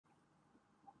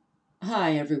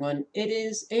Hi, everyone. It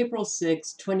is April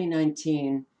 6,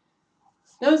 2019.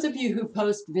 Those of you who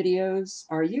post videos,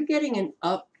 are you getting an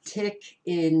uptick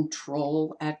in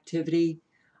troll activity?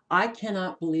 I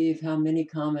cannot believe how many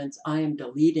comments I am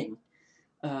deleting.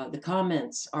 The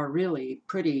comments are really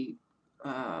pretty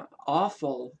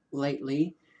awful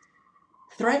lately,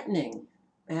 threatening,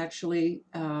 actually,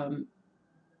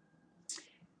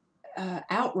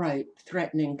 outright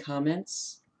threatening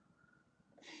comments.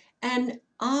 And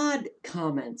odd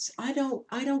comments. I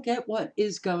don't get what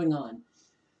is going on.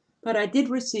 But I did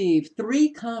receive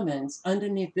 3 comments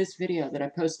underneath this video that I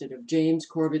posted of James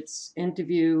Corbett's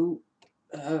interview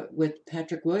with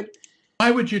Patrick Wood.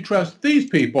 Why would you trust these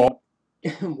people?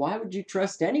 Why would you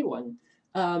trust anyone?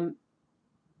 Um,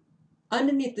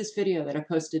 Underneath this video that I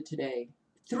posted today,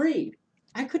 3.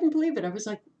 I couldn't believe it. I was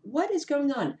like, what is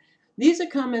going on? These are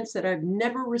comments that I've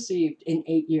never received in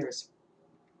 8 years.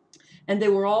 And they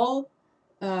were all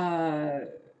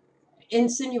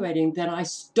insinuating that I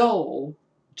stole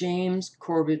James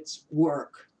Corbett's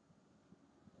work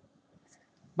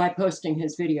by posting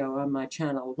his video on my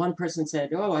channel. One person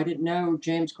said, "Oh, I didn't know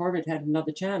James Corbett had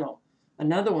another channel."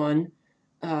 Another one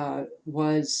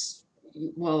was,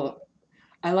 "Well,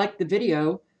 I liked the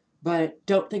video, but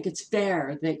don't think it's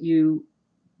fair that you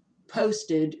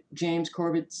posted James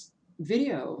Corbett's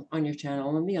video on your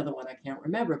channel." And the other one I can't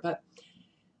remember. But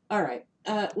all right,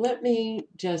 let me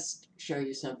just show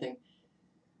you something.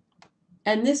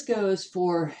 And this goes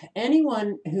for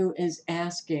anyone who is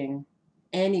asking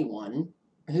anyone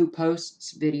who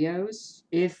posts videos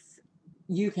if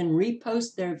you can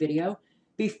repost their video.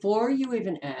 Before you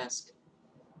even ask,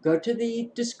 go to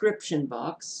the description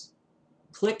box,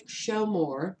 click show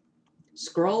more,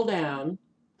 scroll down,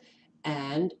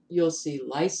 and you'll see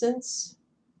license.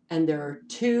 And there are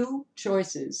 2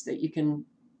 choices that you can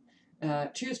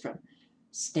choose from: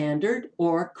 standard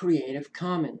or Creative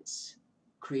Commons.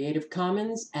 Creative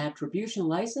Commons attribution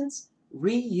license,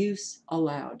 reuse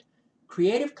allowed.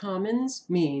 Creative Commons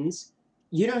means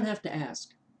you don't have to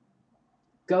ask.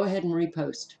 Go ahead and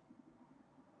repost.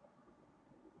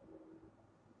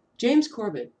 James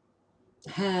Corbett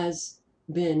has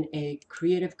been a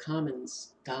Creative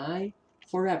Commons guy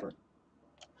forever.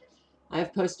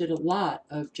 I've posted a lot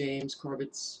of James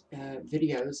Corbett's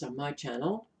videos on my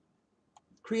channel.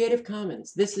 Creative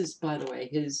Commons. This is, by the way,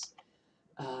 his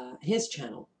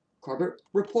channel. Corbett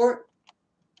Report.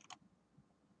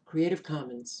 Creative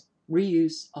Commons.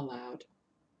 Reuse allowed.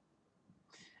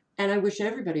 And I wish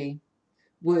everybody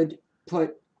would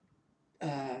put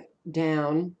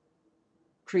down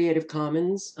Creative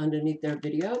Commons underneath their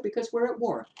video, because we're at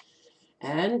war.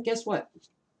 And guess what?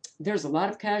 There's a lot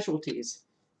of casualties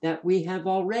that we have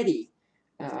already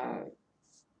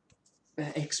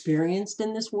experienced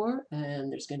in this war,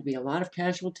 and there's going to be a lot of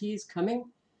casualties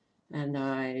coming. And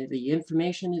the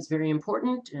information is very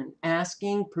important. And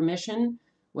asking permission,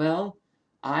 well,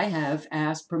 I have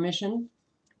asked permission,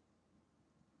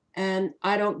 and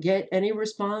I don't get any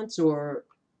response, or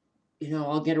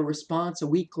I'll get a response a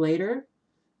week later.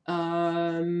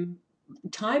 Time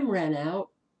ran out,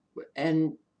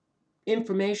 and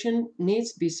information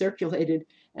needs to be circulated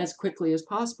as quickly as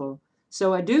possible.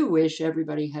 So I do wish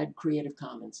everybody had Creative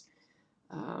Commons.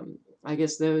 I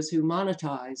guess those who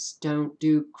monetize don't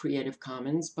do Creative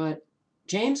Commons, but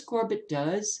James Corbett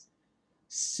does.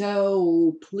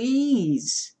 So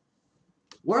please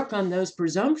work on those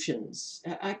presumptions.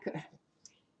 I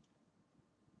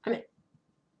mean,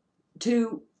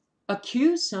 to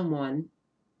accuse someone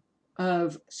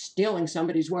of stealing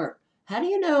somebody's work, how do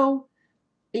you know,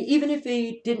 even if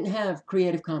he didn't have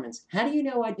Creative Commons, how do you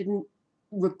know I didn't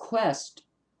request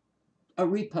a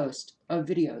repost of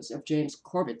videos of James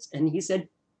Corbett's? And he said,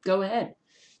 go ahead.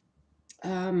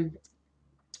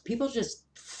 People just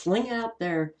fling out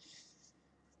their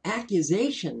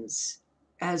accusations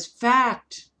as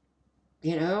fact.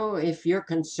 If you're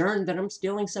concerned that I'm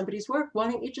stealing somebody's work,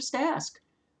 why don't you just ask?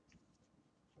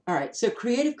 All right, so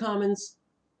Creative Commons,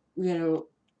 for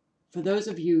those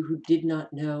of you who did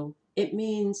not know, it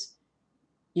means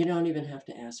you don't even have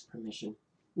to ask permission.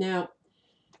 Now,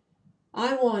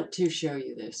 I want to show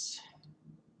you this.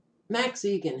 Max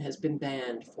Igan has been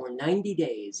banned for 90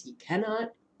 days. He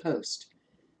cannot post.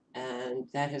 And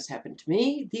that has happened to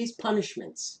me. These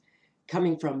punishments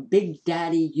coming from Big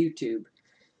Daddy YouTube,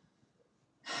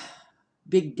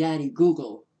 Big Daddy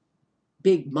Google,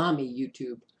 Big Mommy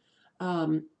YouTube,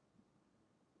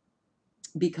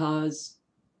 because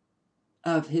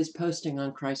of his posting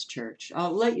on Christchurch.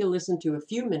 I'll let you listen to a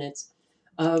few minutes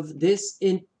of this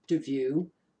interview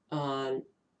on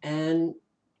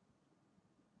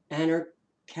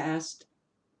Anarchast,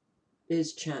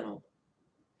 his channel.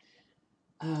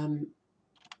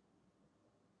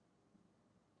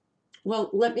 well,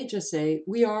 let me just say,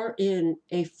 we are in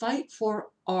a fight for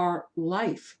our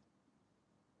life,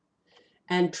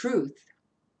 and truth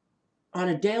on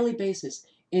a daily basis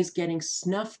is getting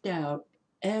snuffed out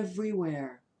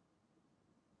everywhere.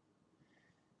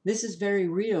 This is very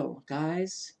real,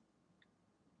 guys.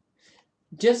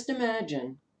 Just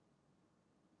imagine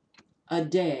a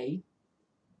day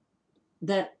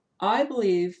that I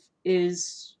believe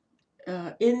is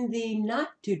in the not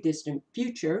too distant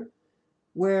future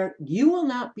where you will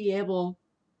not be able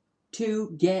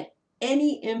to get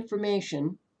any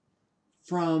information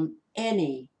from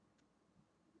any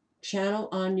channel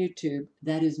on YouTube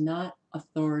that is not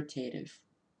authoritative.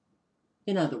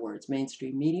 In other words,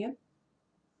 mainstream media.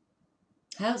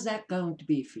 How's that going to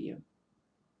be for you?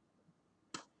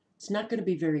 It's not going to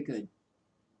be very good.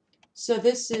 So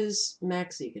this is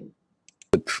Max Igan.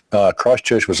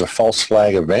 Christchurch was a false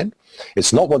flag event.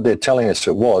 It's not what they're telling us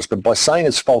it was, but by saying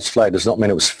it's false flag does not mean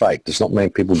it was fake, does not mean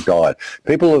people died.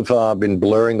 People have been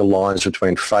blurring the lines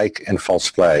between fake and false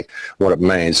flag, what it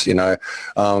means, you know.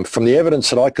 From the evidence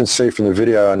that I can see from the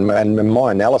video and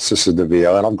my analysis of the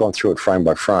video, and I've gone through it frame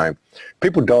by frame,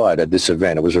 people died at this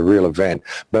event. It was a real event,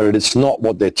 but it's not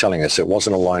what they're telling us. It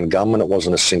wasn't a lone gunman. It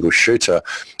wasn't a single shooter.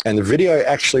 And the video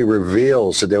actually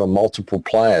reveals that there were multiple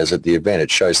players at the event.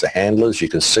 It shows the handlers. You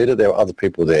can see that there were other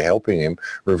people there helping him,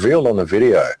 revealed on the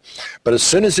video. But as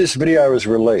soon as this video was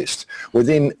released,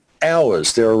 within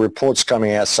hours, there are reports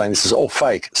coming out saying this is all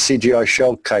fake, CGI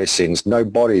shell casings, no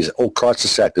bodies, all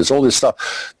crisis actors, all this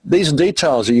stuff. These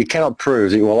details that you cannot prove,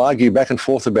 that you will argue back and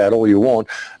forth about all you want,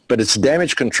 but it's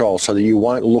damage control so that you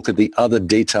won't look at the other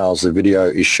details the video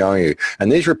is showing you.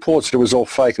 And these reports that it was all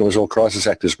fake and it was all crisis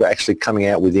actors were actually coming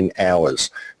out within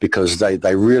hours because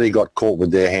they really got caught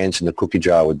with their hands in the cookie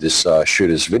jar with this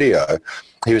shooter's video.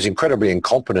 He was incredibly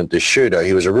incompetent, this shooter.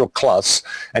 He was a real klutz,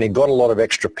 and he got a lot of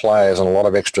extra players and a lot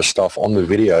of extra stuff on the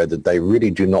video that they really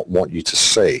do not want you to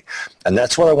see. And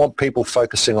that's why I want people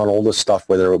focusing on all this stuff,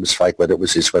 whether it was fake, whether it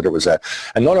was this, whether it was that.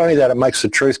 And not only that, it makes the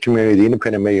truth community, the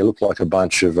independent media, look like a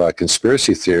bunch of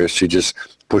conspiracy theorists who just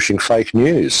pushing fake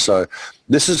news. So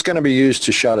this is going to be used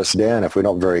to shut us down if we're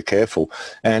not very careful.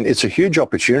 And it's a huge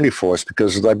opportunity for us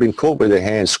because they've been caught with their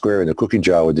hands square in the cookie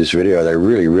jar with this video. They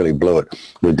really, really blew it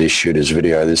with this shooter's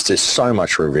video. There's so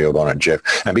much revealed on it, Jeff.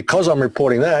 And because I'm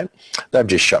reporting that, they've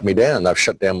just shut me down. They've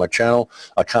shut down my channel.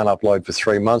 I can't upload for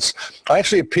 3 months. I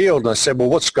actually appealed and I said, well,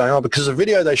 what's going on? Because the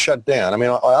video they shut down, I mean,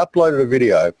 I uploaded a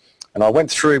video and I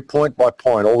went through point by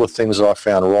point all the things that I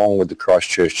found wrong with the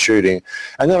Christchurch shooting.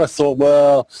 And then I thought,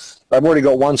 well, they've already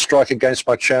got one strike against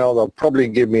my channel. They'll probably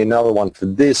give me another one for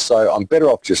this. So I'm better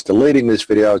off just deleting this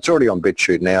video. It's already on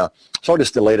BitChute now. So I'll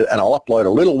just delete it and I'll upload a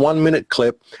little 1-minute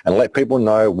clip and let people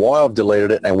know why I've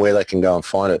deleted it and where they can go and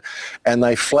find it. And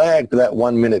they flagged that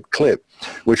 1-minute clip,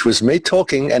 which was me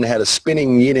talking and had a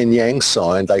spinning yin and yang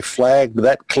sign. They flagged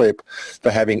that clip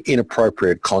for having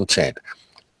inappropriate content.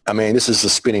 I mean, this is the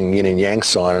spinning yin and yang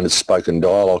sign and it's spoken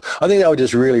dialogue. I think they were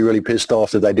just really, really pissed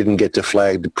off that they didn't get to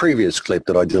flag the previous clip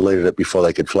that I deleted it before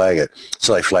they could flag it.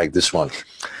 So they flagged this one.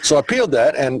 So I appealed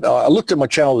that and I looked at my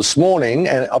channel this morning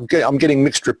and I'm getting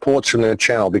mixed reports from the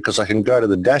channel because I can go to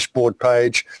the dashboard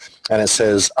page and it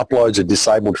says uploads are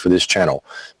disabled for this channel.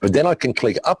 But then I can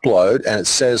click upload and it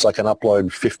says I can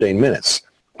upload 15 minutes.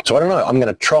 So I don't know. I'm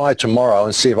going to try tomorrow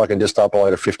and see if I can just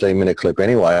upload a 15-minute clip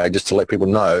anyway, just to let people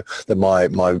know that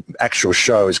my actual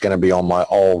show is going to be on my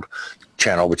old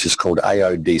channel, which is called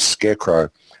AOD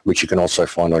Scarecrow, which you can also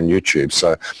find on YouTube.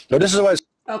 So this is the way it's...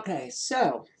 Okay,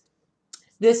 so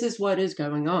this is what is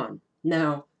going on.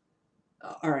 Now,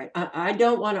 all right, I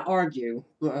don't want to argue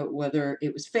whether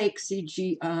it was fake,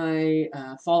 CGI,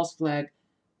 false flag.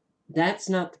 That's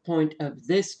not the point of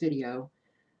this video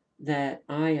that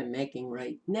I am making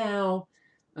right now.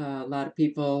 A lot of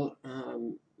people,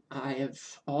 I have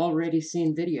already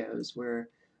seen videos where,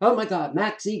 oh my God,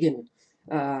 Max Igan,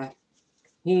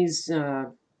 he's,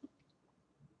 you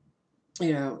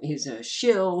know, he's a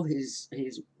shill, he's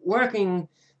working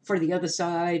for the other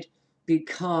side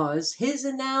because his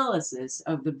analysis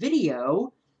of the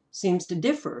video seems to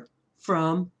differ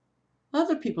from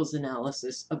other people's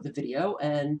analysis of the video,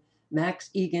 and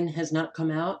Max Igan has not come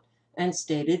out and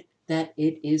stated that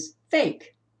it is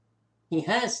fake. He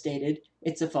has stated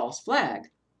it's a false flag.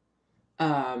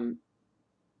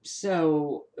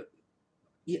 So,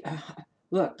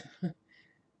 look,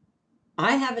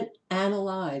 I haven't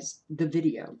analyzed the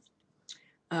video,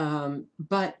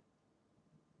 but,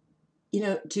 you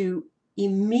know, to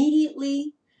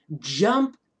immediately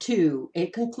jump to a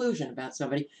conclusion about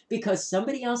somebody because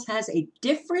somebody else has a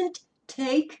different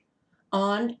take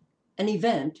on an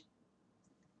event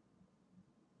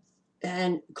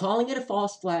and calling it a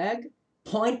false flag,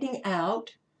 pointing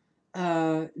out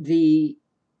the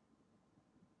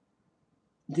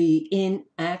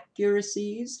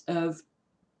inaccuracies of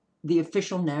the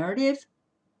official narrative,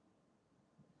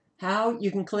 how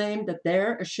you can claim that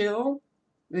they're a shill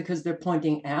because they're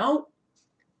pointing out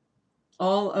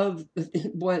all of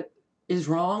what is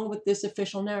wrong with this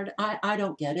official narrative. I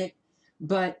don't get it,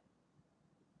 but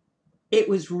it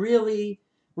was really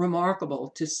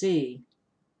remarkable to see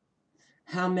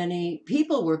how many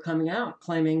people were coming out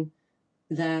claiming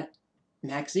that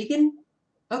Max Igan,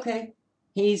 okay,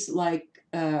 he's like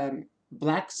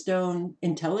Blackstone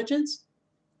intelligence.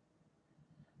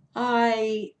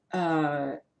 I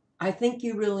think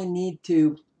you really need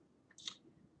to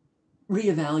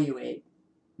reevaluate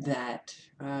that.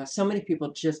 So many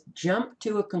people just jump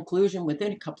to a conclusion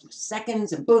within a couple of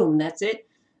seconds, and boom, that's it.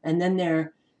 And then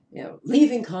they're,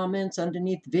 leaving comments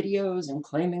underneath videos and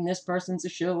claiming this person's a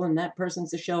shill and that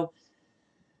person's a shill.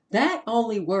 That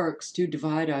only works to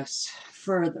divide us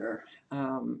further.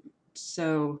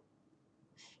 So,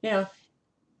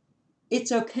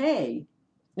 it's okay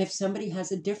if somebody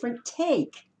has a different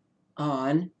take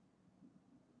on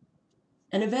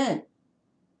an event.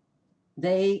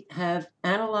 They have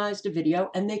analyzed a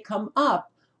video and they come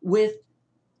up with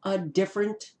a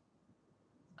different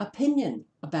opinion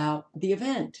about the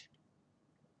event.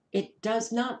 It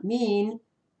does not mean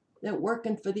they're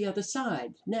working for the other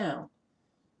side. Now,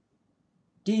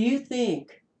 do you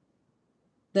think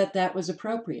that that was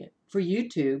appropriate for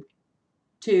YouTube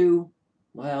to,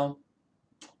 well,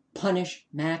 punish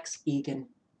Max Igan?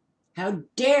 How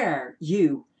dare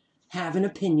you have an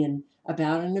opinion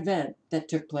about an event that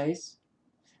took place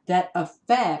that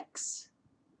affects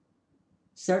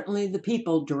certainly the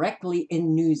people directly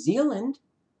in New Zealand,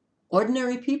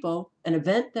 ordinary people, an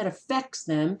event that affects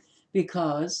them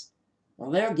because,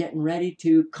 well, they're getting ready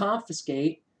to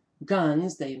confiscate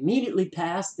guns. They immediately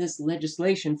passed this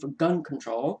legislation for gun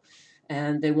control,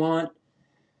 and they want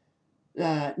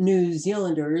New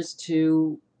Zealanders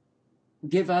to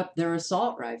give up their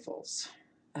assault rifles.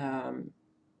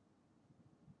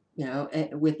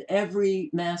 With every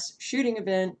mass shooting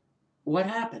event, what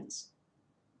happens?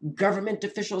 Government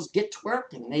officials get to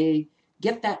work and they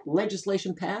get that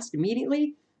legislation passed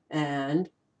immediately, and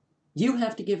you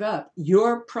have to give up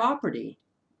your property.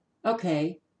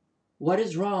 Okay, what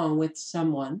is wrong with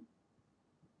someone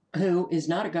who is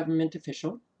not a government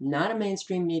official, not a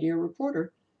mainstream media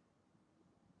reporter,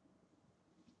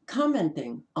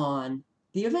 commenting on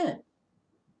the event?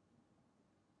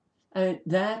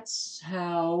 That's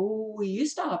how we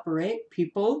used to operate.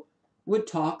 People would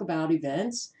talk about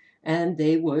events and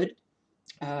they would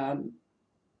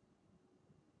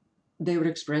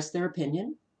express their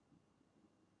opinion.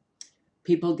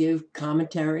 People give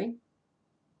commentary.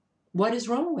 What is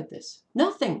wrong with this?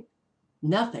 Nothing.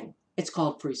 Nothing. It's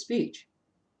called free speech.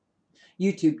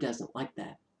 YouTube doesn't like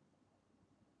that.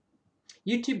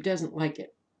 YouTube doesn't like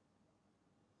it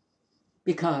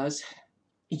because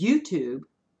YouTube,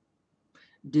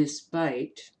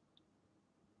 despite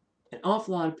an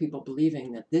awful lot of people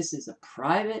believing that this is a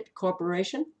private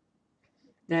corporation,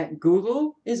 that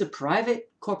Google is a private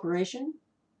corporation,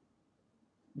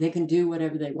 they can do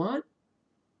whatever they want,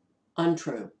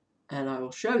 untrue. And I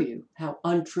will show you how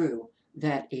untrue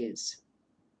that is.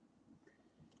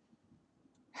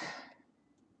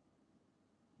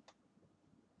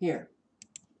 Here.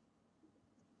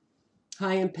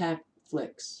 High Impact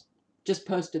Flix. Just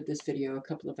posted this video a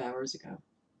couple of hours ago.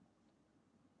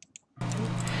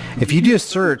 If you do a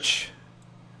search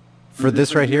for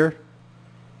this right here,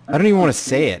 I don't even want to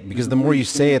say it, because the more you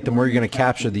say it, the more you're going to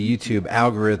capture the YouTube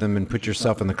algorithm and put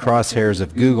yourself in the crosshairs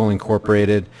of Google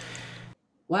Incorporated.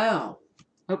 Wow.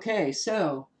 Okay,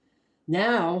 so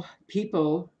now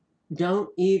people don't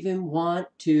even want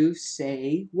to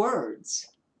say words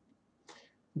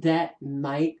that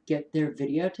might get their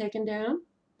video taken down,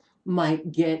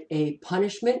 might get a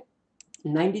punishment,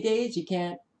 90 days you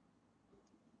can't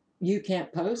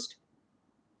post,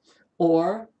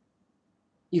 or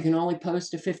you can only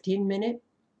post a 15-minute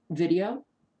video.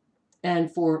 And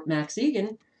for Max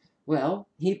Igan, well,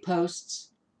 he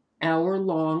posts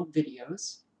hour-long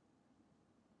videos.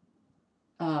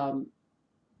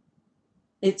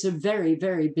 It's a very,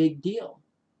 very big deal.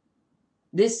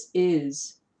 This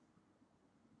is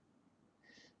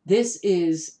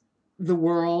the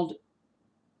world.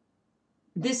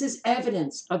 This is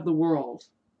evidence of the world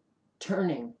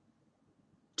turning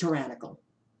tyrannical,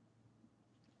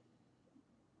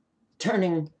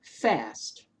 turning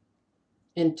fast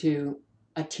into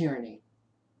a tyranny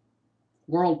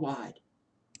worldwide.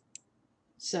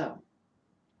 So,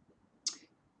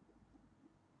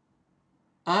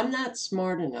 I'm not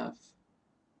smart enough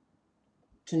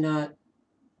to not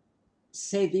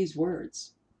say these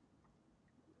words.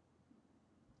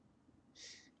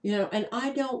 You know, and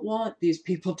I don't want these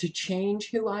people to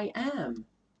change who I am.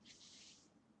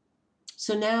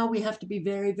 So now we have to be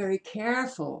very, very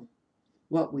careful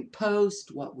what we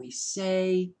post, what we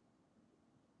say.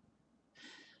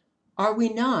 Are we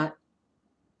not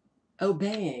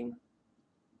obeying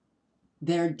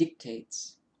their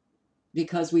dictates?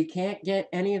 Because we can't get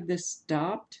any of this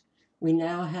stopped, we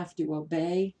now have to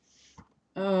obey.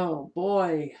 Oh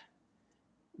boy,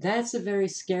 that's a very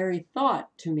scary thought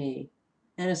to me,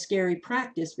 and a scary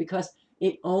practice, because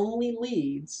it only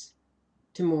leads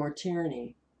to more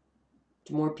tyranny,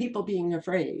 to more people being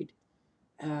afraid.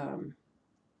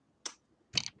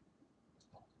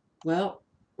 Well,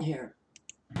 here.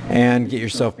 And get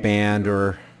yourself banned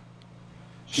or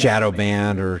shadow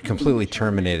banned or completely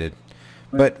terminated.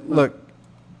 But look,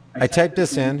 I typed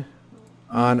this in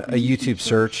on a YouTube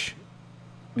search,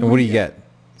 and what do you get?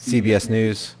 CBS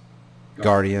News,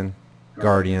 Guardian,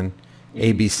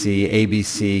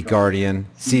 ABC, Guardian,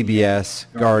 CBS,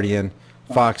 Guardian,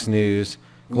 Fox News,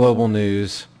 Global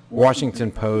News,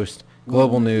 Washington Post,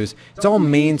 Global News. It's all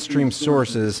mainstream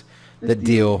sources that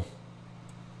deal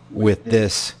with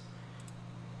this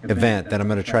event that I'm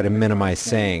going to try to minimize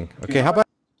saying. Okay, how about?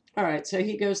 All right, so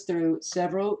he goes through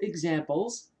several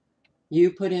examples.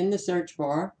 You put in the search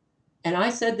bar, and I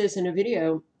said this in a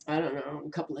video, I don't know, a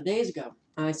couple of days ago.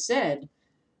 I said,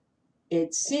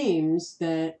 it seems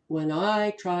that when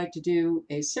I try to do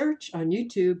a search on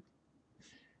YouTube,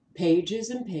 pages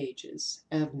and pages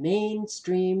of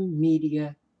mainstream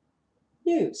media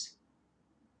news,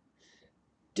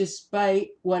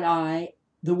 despite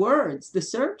the words, the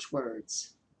search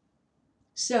words.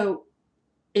 So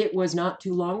it was not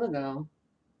too long ago,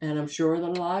 and I'm sure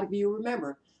that a lot of you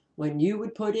remember, when you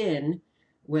would put in,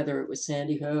 whether it was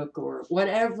Sandy Hook or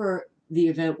whatever the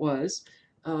event was,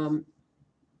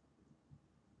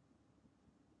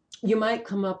 you might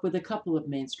come up with a couple of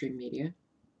mainstream media,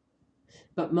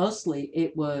 but mostly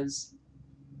it was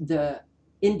the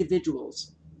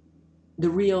individuals, the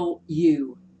real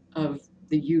you of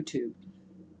the YouTube.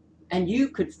 And you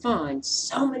could find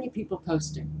so many people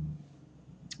posting,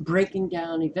 breaking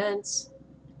down events,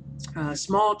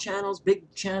 small channels,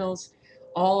 big channels,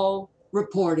 all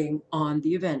reporting on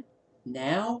the event.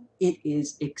 Now it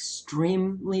is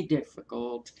extremely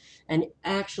difficult. And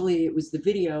actually, it was the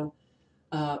video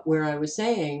where I was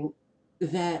saying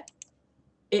that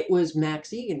it was Max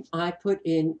Igan. I put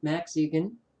in Max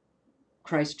Igan,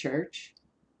 Christchurch,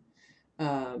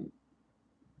 and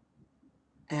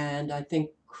I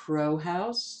think Crow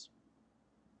House,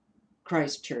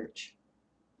 Christchurch,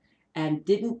 and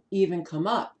didn't even come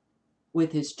up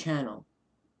with his channel.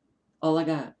 All I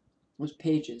got was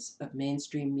pages of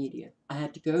mainstream media. I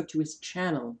had to go to his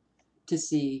channel to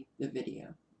see the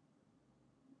video.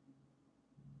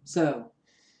 So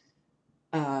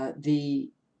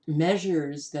the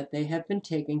measures that they have been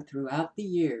taking throughout the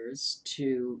years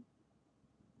to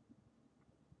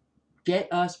get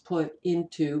us put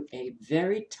into a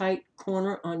very tight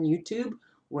corner on YouTube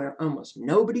where almost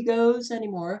nobody goes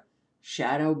anymore,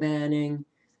 shadow banning,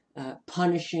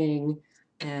 punishing,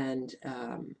 and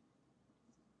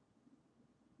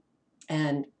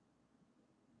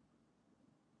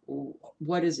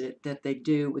what is it that they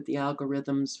do with the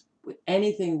algorithms, with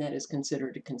anything that is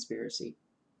considered a conspiracy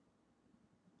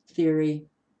theory?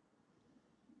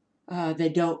 They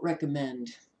don't recommend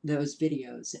those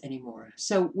videos anymore.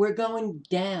 So we're going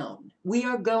down. We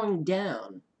are going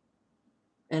down.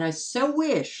 And I so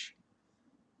wish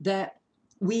that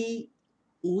we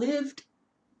lived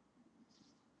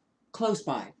close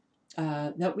by,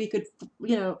 that we could,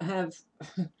 have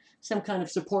some kind of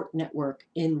support network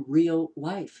in real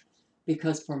life.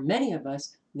 Because for many of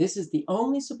us, this is the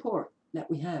only support that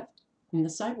we have in the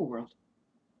cyber world.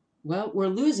 Well, we're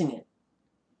losing it.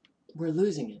 We're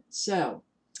losing it. So,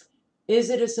 is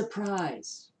it a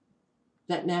surprise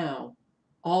that now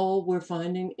all we're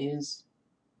finding is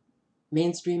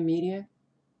mainstream media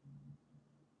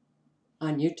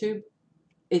on YouTube?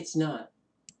 It's not.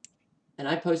 And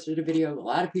I posted a video, a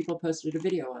lot of people posted a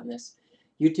video on this.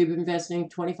 YouTube investing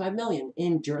 $25 million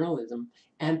in journalism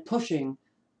and pushing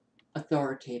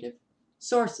authoritative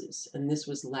sources. And this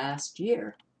was last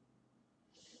year.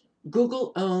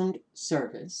 Google-owned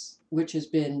service, which has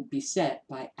been beset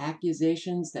by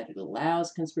accusations that it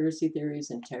allows conspiracy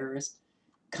theories and terrorist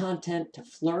content to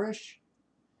flourish,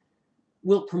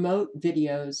 will promote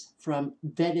videos from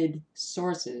vetted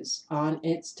sources on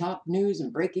its top news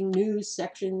and breaking news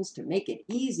sections to make it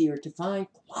easier to find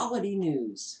quality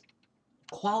news.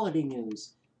 Quality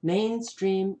news.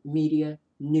 mainstream media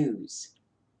news.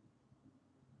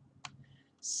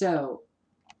 So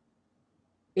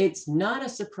it's not a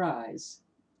surprise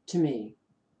to me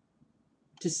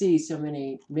to see so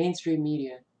many mainstream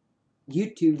media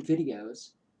YouTube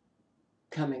videos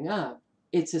coming up.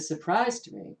 It's a surprise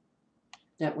to me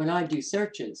that when I do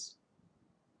searches,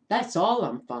 that's all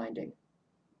I'm finding.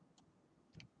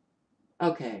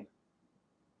 Okay.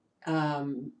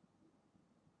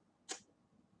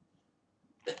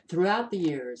 Throughout the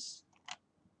years,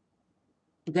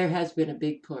 there has been a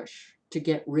big push to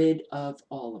get rid of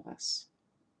all of us.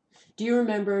 Do you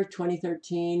remember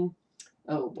 2013?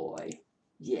 Oh boy,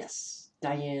 yes,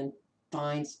 Dianne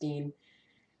Feinstein,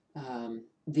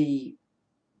 the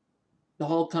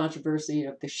whole controversy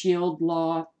of the Shield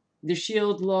law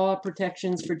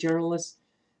protections for journalists,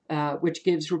 which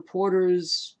gives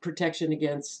reporters protection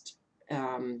against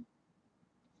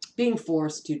being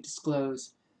forced to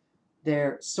disclose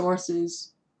their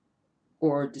sources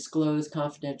or disclose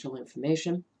confidential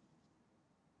information.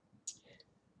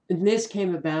 And this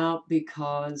came about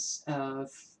because of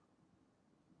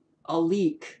a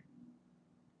leak,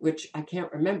 which I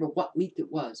can't remember what leak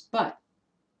it was, but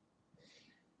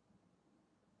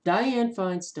Dianne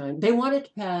Feinstein, they wanted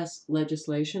to pass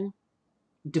legislation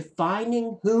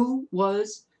defining who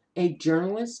was a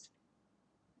journalist,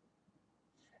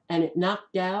 and it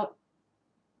knocked out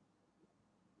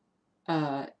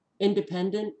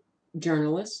independent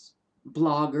journalists,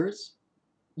 bloggers,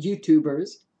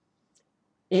 YouTubers.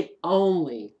 It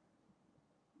only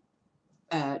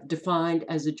defined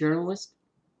as a journalist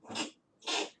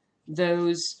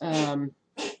those, my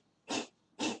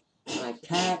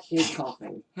cat is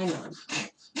coughing, hang on.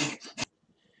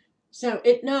 So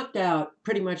it knocked out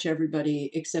pretty much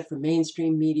everybody except for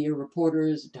mainstream media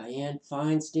reporters. Dianne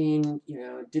Feinstein,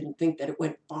 didn't think that it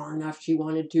went far enough. She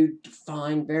wanted to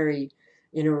define very,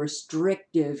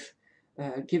 restrictive,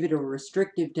 give it a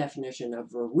restrictive definition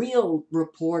of a real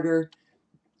reporter,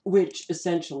 which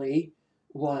essentially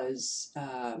was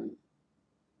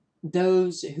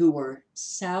those who were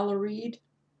salaried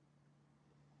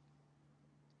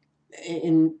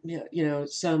in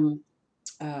some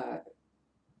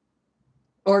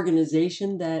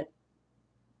organization that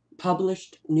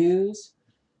published news,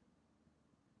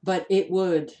 but it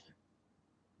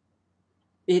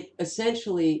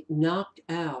essentially knocked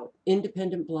out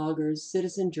independent bloggers,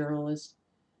 citizen journalists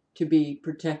to be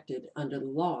protected under the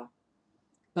law.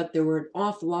 But there were an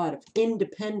awful lot of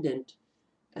independent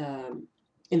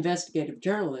investigative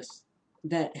journalists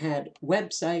that had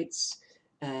websites,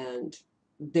 and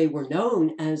they were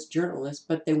known as journalists,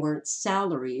 but they weren't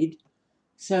salaried.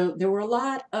 So there were a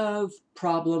lot of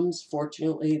problems.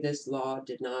 Fortunately, this law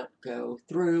did not go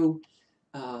through,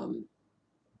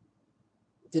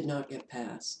 did not get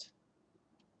passed.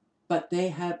 But they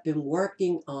have been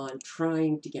working on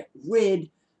trying to get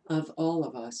rid of all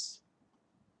of us.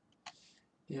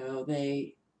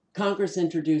 Congress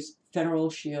introduced federal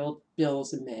shield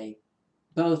bills in May,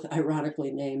 both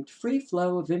ironically named Free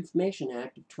Flow of Information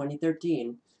Act of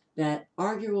 2013, that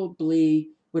arguably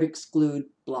would exclude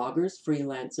bloggers,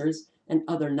 freelancers, and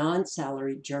other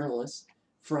non-salaried journalists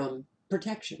from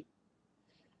protection.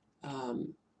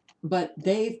 But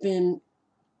they've been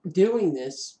doing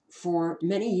this for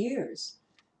many years.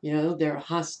 Their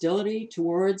hostility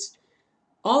towards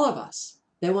all of us.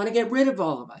 They want to get rid of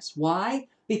all of us. Why?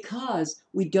 Because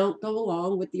we don't go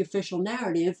along with the official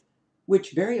narrative,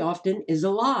 which very often is a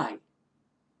lie.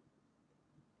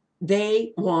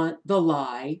 They want the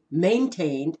lie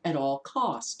maintained at all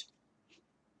cost.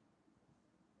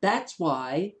 That's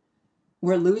why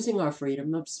we're losing our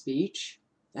freedom of speech.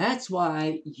 That's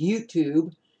why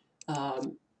YouTube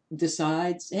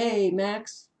decides, hey,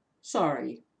 Max,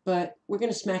 sorry, but we're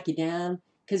going to smack you down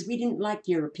because we didn't like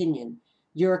your opinion,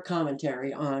 your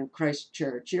commentary on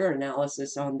Christchurch, your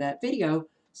analysis on that video,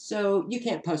 so you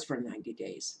can't post for 90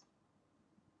 days.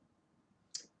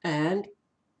 And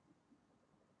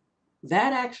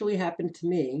that actually happened to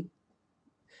me.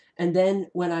 And then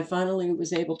when I finally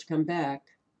was able to come back,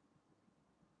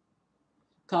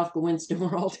 Kafka Winston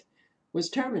World was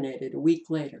terminated a week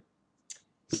later.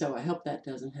 So I hope that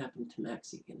doesn't happen to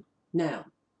Max Igan. Now,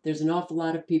 there's an awful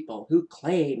lot of people who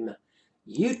claim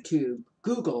YouTube,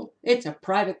 Google, it's a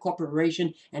private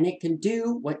corporation and it can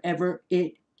do whatever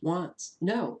it wants.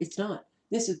 No, it's not.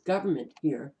 This is government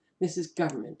here. This is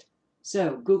government.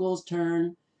 So Google's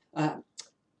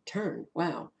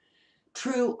wow.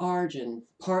 True origin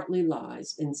partly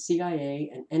lies in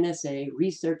CIA and NSA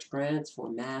research grants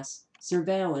for mass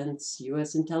surveillance.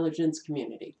 U.S. intelligence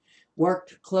community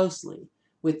worked closely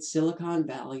with Silicon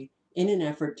Valley in an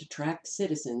effort to track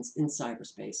citizens in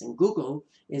cyberspace. And Google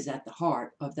is at the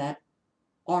heart of that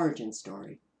origin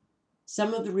story.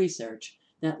 Some of the research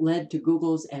that led to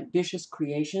Google's ambitious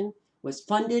creation was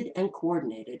funded and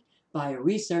coordinated by a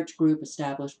research group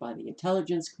established by the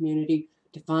intelligence community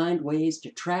to find ways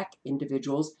to track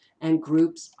individuals and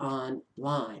groups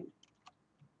online.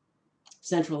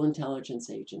 Central Intelligence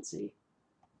Agency,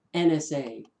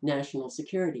 NSA, National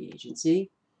Security Agency,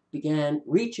 began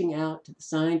reaching out to the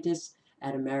scientists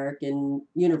at American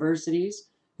universities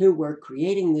who were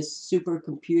creating this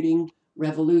supercomputing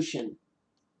revolution.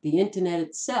 The internet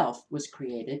itself was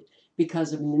created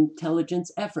because of an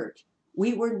intelligence effort.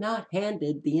 We were not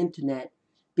handed the internet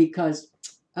because,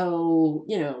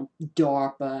 DARPA,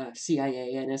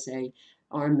 CIA, NSA,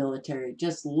 our military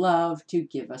just love to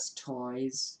give us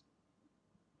toys.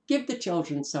 Give the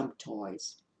children some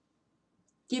toys.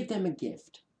 Give them a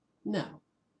gift. No.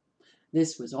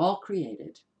 This was all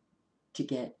created to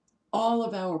get all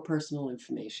of our personal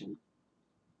information.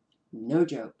 No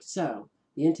joke. So,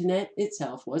 the internet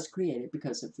itself was created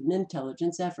because of an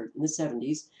intelligence effort in the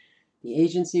 70s. The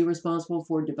agency responsible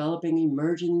for developing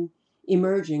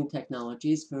emerging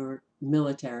technologies for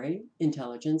military,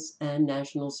 intelligence, and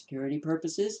national security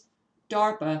purposes,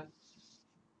 DARPA,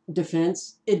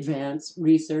 Defense Advanced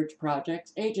Research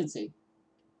Projects Agency,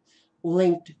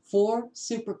 linked 4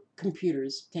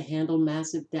 supercomputers to handle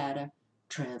massive data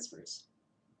transfers.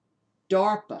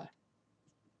 DARPA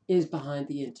is behind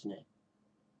the internet.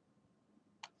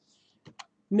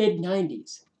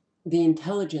 Mid-90s, the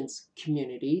intelligence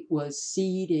community was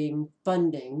seeding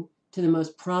funding to the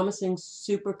most promising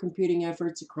supercomputing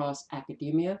efforts across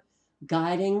academia,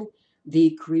 guiding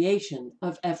the creation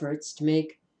of efforts to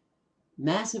make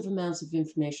massive amounts of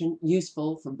information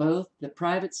useful for both the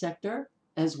private sector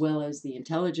as well as the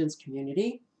intelligence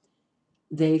community.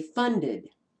 They funded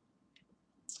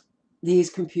these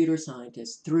computer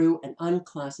scientists through an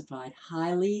unclassified,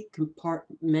 highly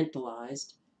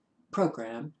compartmentalized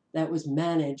program that was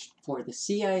managed for the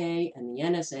CIA and the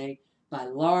NSA by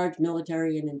large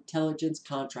military and intelligence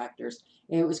contractors.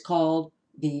 It was called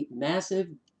the Massive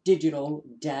Digital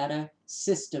Data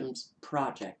Systems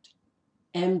Project.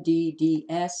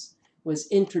 MDDS was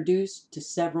introduced to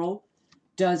several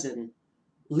dozen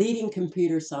leading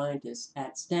computer scientists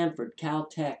at Stanford,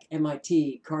 Caltech,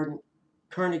 MIT,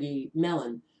 Carnegie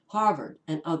Mellon, Harvard,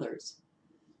 and others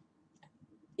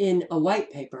in a white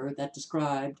paper that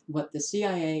described what the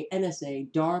CIA,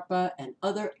 NSA, DARPA, and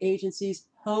other agencies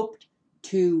hoped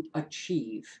to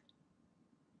achieve.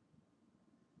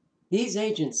 These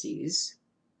agencies,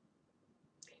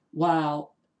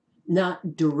 while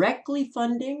not directly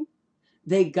funding,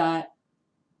 they got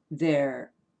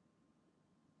their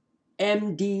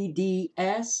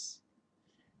MDDS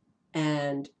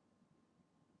and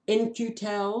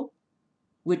InQtel,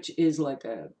 which is like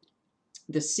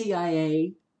the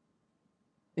CIA.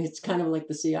 It's kind of like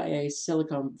the CIA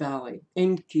Silicon Valley,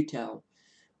 InQtel,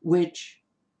 which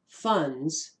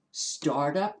funds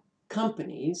startup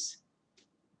companies,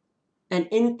 and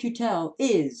InQtel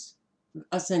is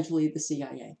essentially the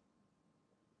CIA.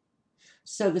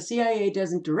 So the CIA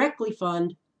doesn't directly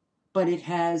fund, but it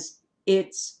has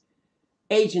its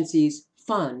agencies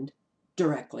fund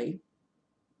directly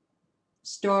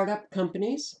startup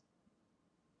companies,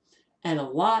 and a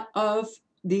lot of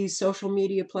these social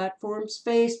media platforms,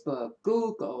 Facebook,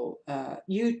 Google,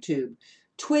 YouTube,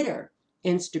 Twitter,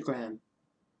 Instagram.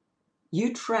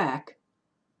 You track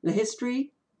the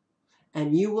history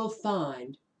and you will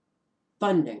find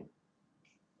funding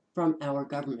from our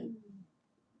government.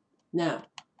 Now,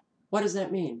 what does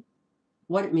that mean?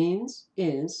 What it means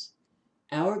is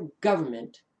our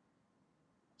government,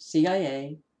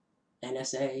 CIA,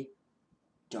 NSA,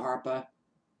 DARPA,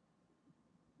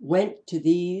 went to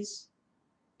these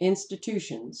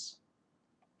institutions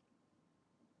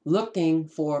looking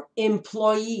for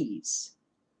employees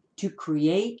to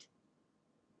create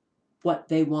what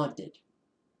they wanted.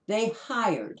 They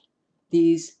hired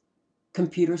these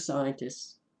computer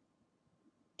scientists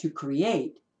to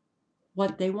create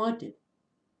what they wanted.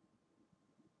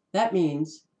 That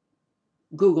means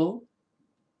Google,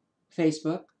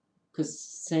 Facebook, because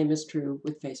same is true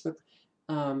with Facebook,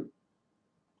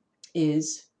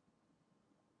 is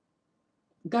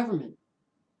government.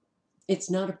 It's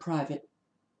not a private.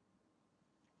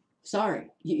 Sorry,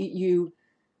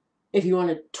 if you want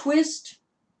to twist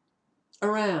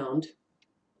around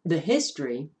the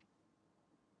history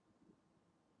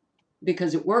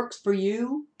because it works for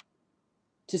you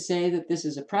to say that this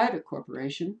is a private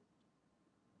corporation,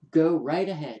 go right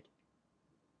ahead.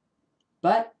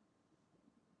 But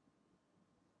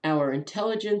our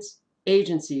intelligence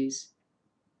agencies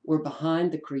were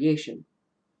behind the creation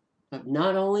of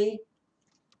not only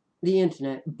the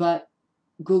internet, but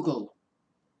Google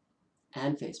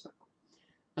and Facebook.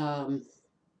 And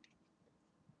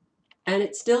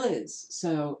it still is.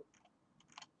 So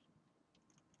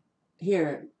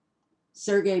here,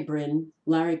 Sergey Brin,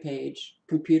 Larry Page,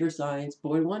 computer science,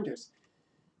 boy wonders.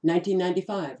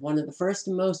 1995, one of the first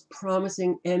and most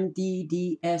promising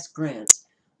MDDS grants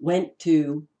went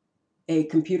to a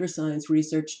computer science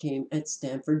research team at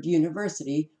Stanford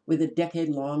University with a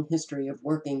decade-long history of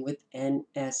working with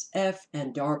NSF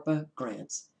and DARPA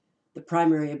grants. The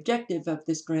primary objective of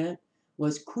this grant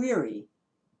was query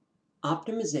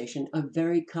optimization of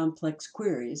very complex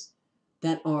queries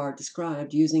that are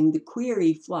described using the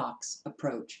query flocks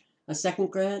approach. A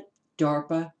second grant,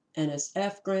 DARPA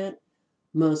NSF grant,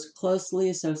 most closely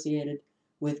associated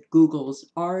with Google's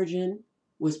origin,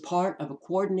 was part of a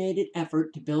coordinated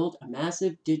effort to build a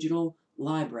massive digital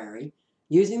library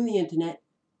using the internet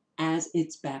as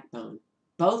its backbone.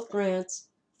 Both grants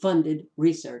funded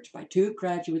research by two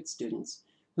graduate students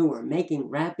who were making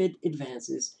rapid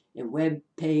advances in web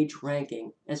page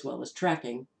ranking as well as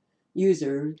tracking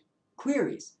user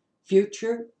queries.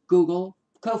 Future Google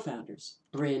co-founders,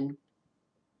 Brin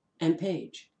and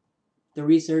Page. The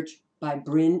research by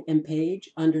Brin and Page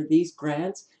under these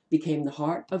grants became the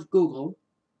heart of Google.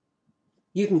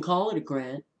 You can call it a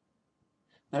grant,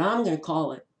 but I'm going to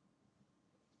call it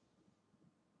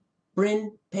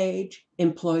Brin Page,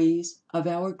 employees of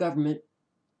our government,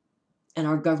 and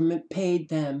our government paid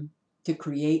them to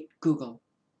create Google.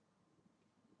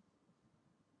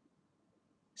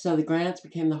 So the grants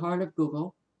became the heart of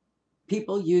Google.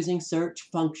 People using search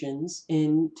functions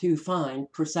to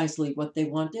find precisely what they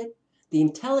wanted. The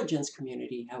intelligence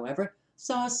community, however,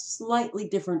 saw a slightly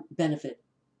different benefit.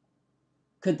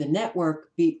 Could the network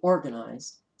be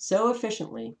organized so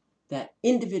efficiently that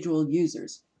individual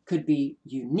users could be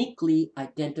uniquely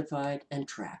identified and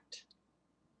tracked?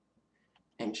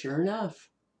 And sure enough,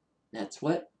 that's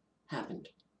what happened.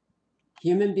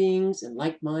 Human beings and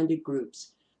like-minded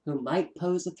groups who might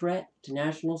pose a threat to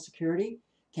national security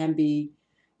can be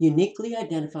uniquely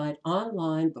identified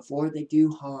online before they do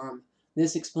harm.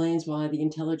 This explains why the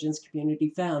intelligence community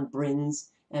found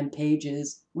Brin's and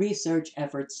Page's research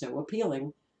efforts so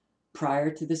appealing.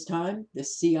 Prior to this time, the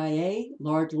CIA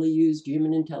largely used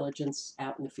human intelligence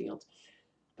out in the field.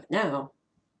 But now,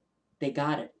 they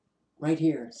got it right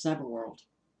here, Cyberworld.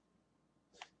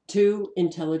 Two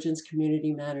intelligence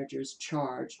community managers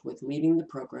charged with leading the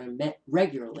program met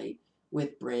regularly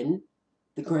with Brin.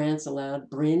 The grants allowed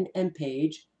Brin and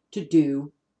Page to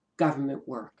do government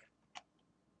work.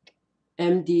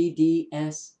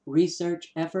 MDDS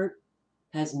research effort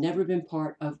has never been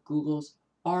part of Google's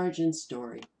origin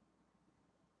story.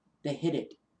 They hid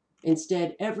it.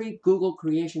 Instead, every Google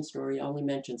creation story only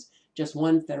mentions just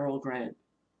one federal grant,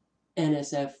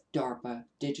 NSF DARPA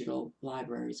Digital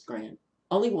Libraries Grant.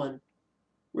 Only one.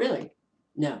 Really?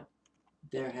 No.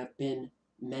 There have been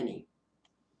many.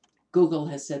 Google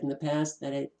has said in the past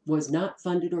that it was not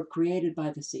funded or created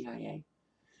by the CIA.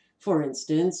 For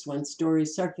instance, when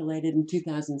stories circulated in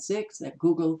 2006 that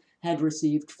Google had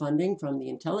received funding from the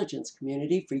intelligence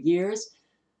community for years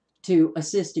to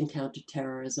assist in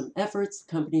counterterrorism efforts,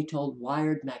 the company told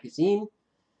Wired magazine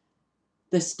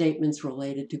the statements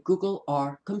related to Google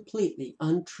are completely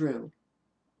untrue.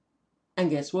 And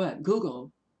guess what?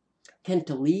 Google can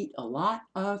delete a lot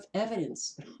of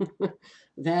evidence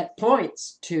that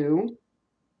points to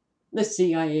the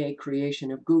CIA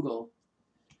creation of Google.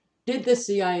 Did the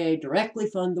CIA directly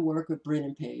fund the work of Brin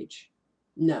and Page?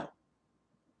 No.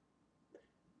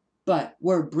 But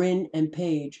were Brin and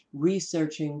Page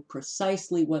researching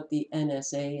precisely what the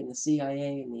NSA and the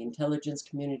CIA and the intelligence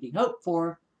community hoped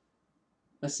for,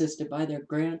 assisted by their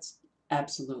grants?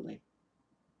 Absolutely.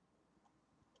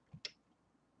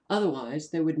 Otherwise,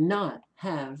 they would not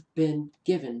have been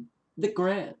given the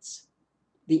grants,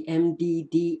 the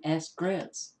MDDS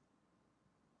grants.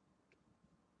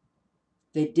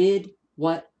 They did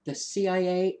what the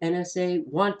CIA NSA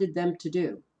wanted them to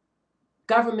do.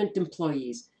 Government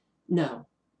employees, no,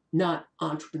 not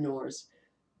entrepreneurs.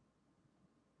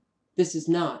 This is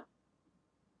not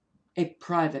a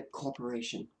private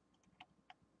corporation.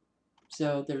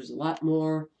 So there's a lot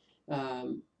more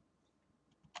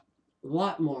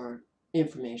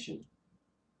information.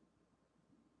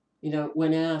 You know,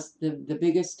 when asked, the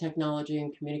biggest technology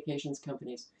and communications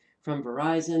companies, from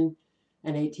Verizon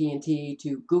and AT&T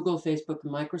to Google, Facebook,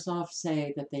 and Microsoft,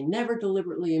 say that they never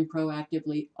deliberately and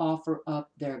proactively offer up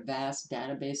their vast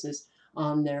databases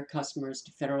on their customers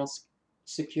to federal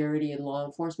security and law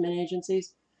enforcement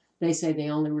agencies. They say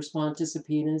they only respond to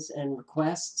subpoenas and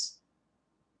requests.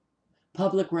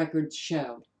 Public records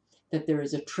show that there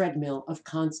is a treadmill of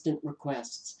constant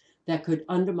requests that could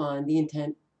undermine the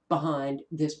intent behind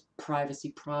this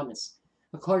privacy promise.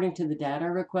 According to the data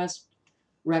request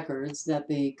records that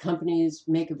the companies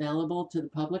make available to the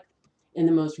public, in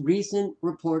the most recent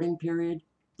reporting period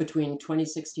between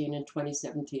 2016 and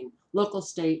 2017, local,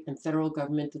 state, and federal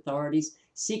government authorities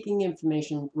seeking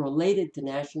information related to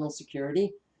national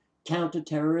security,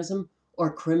 counterterrorism,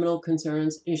 or criminal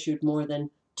concerns issued more than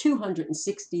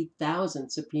 260,000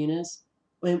 subpoenas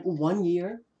in 1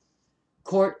 year.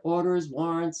 Court orders,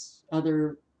 warrants,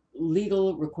 other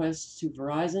legal requests to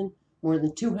Verizon, more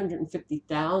than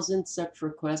 250,000 such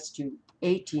requests to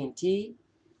AT&T,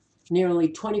 nearly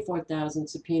 24,000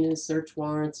 subpoenas, search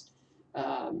warrants,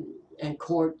 and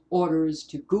court orders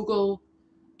to Google.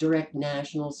 Direct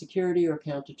national security or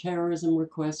counterterrorism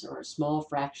requests are a small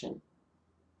fraction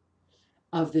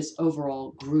of this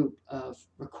overall group of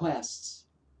requests.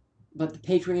 But the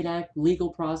Patriot Act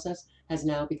legal process has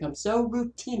now become so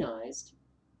routinized,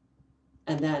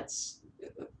 and that's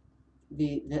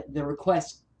the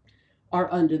requests are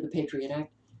under the Patriot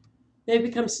Act. They've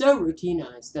become so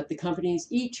routinized that the companies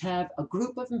each have a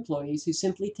group of employees who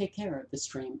simply take care of the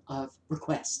stream of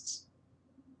requests.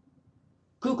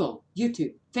 Google,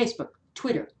 YouTube, Facebook,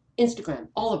 Twitter, Instagram,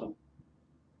 all of them.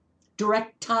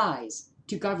 Direct ties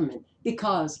to government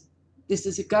because this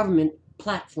is a government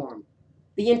platform.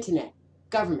 The internet,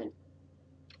 government.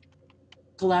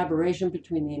 Collaboration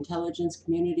between the intelligence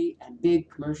community and big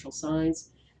commercial science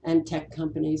and tech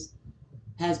companies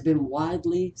has been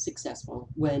widely successful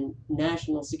when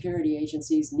national security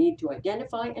agencies need to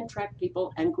identify and track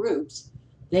people and groups.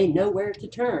 They know where to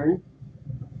turn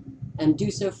and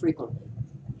do so frequently.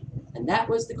 And that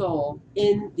was the goal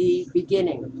in the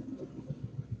beginning.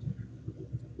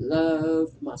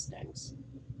 Love Mustangs.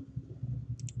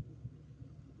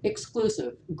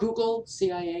 Exclusive. Google,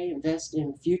 CIA invest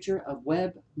in future of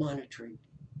web monitoring.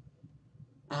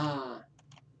 Ah,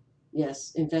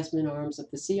 yes, investment arms of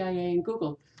the CIA and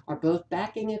Google are both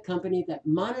backing a company that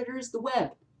monitors the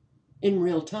web in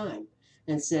real time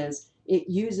and says it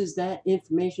uses that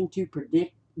information to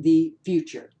predict the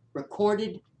future.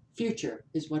 Recorded future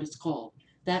is what it's called.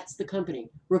 That's the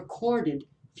company. Recorded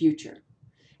future.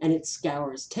 And it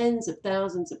scours tens of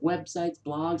thousands of websites,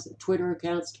 blogs, and Twitter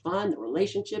accounts to find the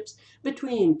relationships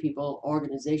between people,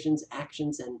 organizations,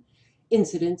 actions, and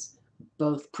incidents,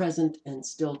 both present and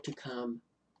still to come.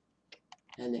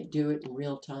 And they do it in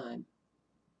real time.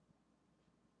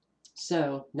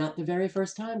 So, not the very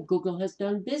first time Google has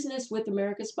done business with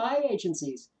America's spy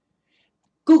agencies.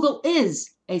 Google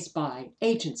is a spy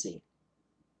agency.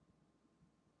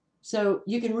 So,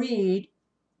 you can read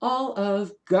all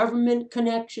of government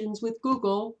connections with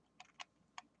Google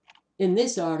in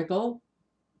this article,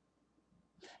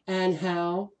 and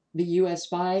how the U.S.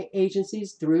 spy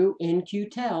agencies through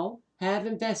In-Q-Tel have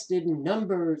invested in a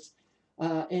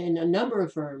number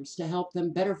of firms to help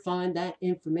them better find that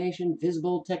information.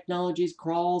 Visible Technologies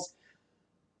crawls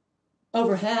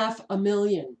over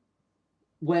 500,000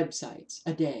 websites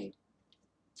a day,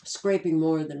 scraping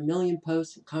more than 1 million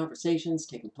posts and conversations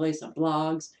taking place on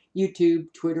blogs,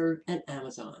 YouTube, Twitter, and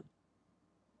Amazon.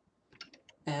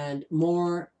 And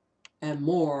more and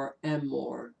more and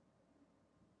more.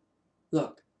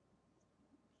 Look,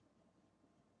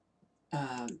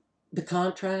 the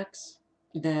contracts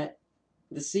that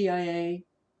the CIA,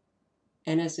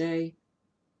 NSA,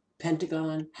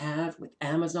 Pentagon have with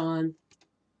Amazon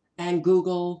and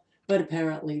Google, but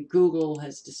apparently Google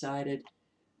has decided,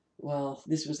 well,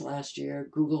 this was last year,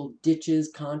 Google ditches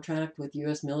contract with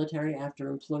U.S. military after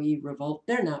employee revolt.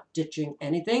 They're not ditching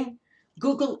anything.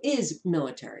 Google is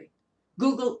military.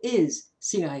 Google is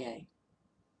CIA,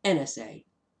 NSA.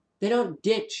 They don't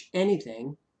ditch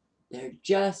anything. They're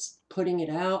just putting it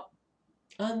out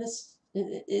on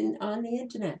on the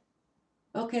internet.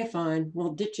 Okay, fine.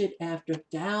 We'll ditch it after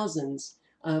thousands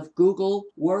of Google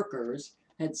workers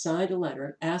had signed a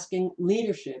letter asking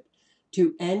leadership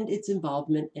to end its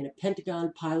involvement in a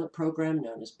Pentagon pilot program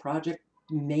known as Project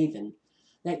Maven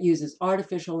that uses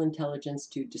artificial intelligence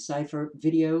to decipher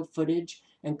video footage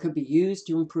and could be used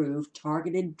to improve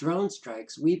targeted drone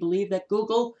strikes. We believe that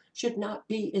Google should not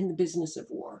be in the business of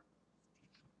war.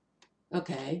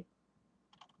 Okay.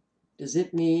 Does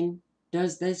this mean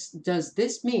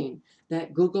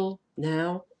that Google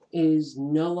now is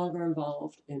no longer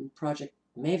involved in Project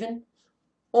Maven?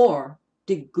 Or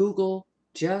did Google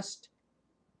just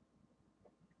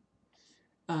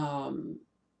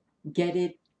get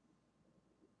it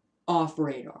off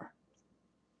radar?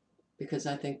 Because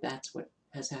I think that's what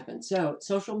has happened. So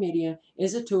social media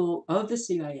is a tool of the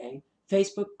CIA.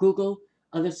 Facebook, Google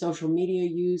other social media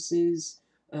uses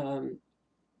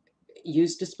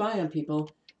used to spy on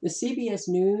people. The CBS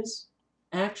News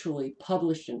actually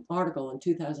published an article in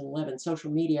 2011,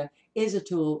 social media is a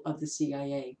tool of the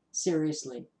CIA.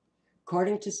 Seriously.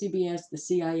 According to CBS, the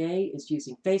CIA is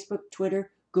using Facebook,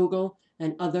 Twitter, Google,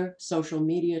 and other social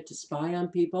media to spy on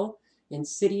people.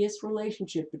 Insidious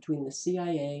relationship between the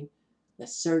CIA, the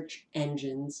search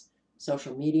engines,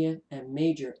 social media, and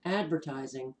major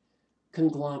advertising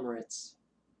conglomerates.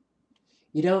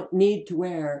 You don't need to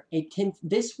wear a tin.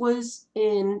 This was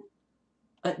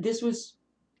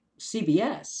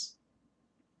CBS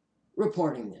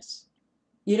reporting this.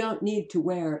 You don't need to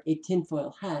wear a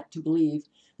tinfoil hat to believe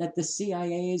that the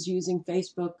CIA is using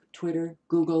Facebook, Twitter,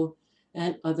 Google,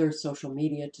 and other social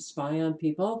media to spy on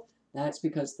people. That's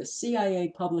because the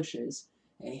CIA publishes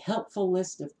a helpful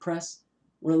list of press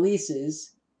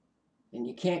releases, and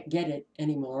you can't get it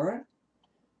anymore.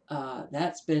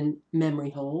 That's been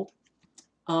memory hold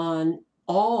on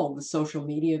all the social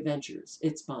media ventures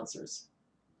it sponsors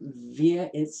via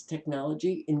its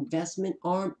technology investment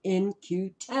arm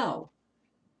In-Q-Tel.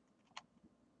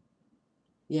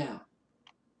 Yeah.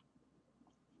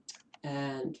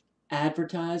 And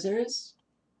advertisers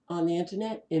on the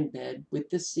internet in bed with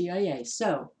the CIA.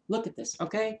 So look at this,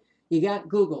 okay? You got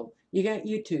Google, you got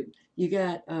YouTube, you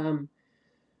got,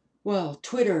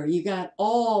 Twitter, you got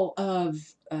all of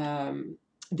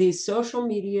these social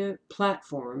media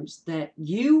platforms that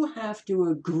you have to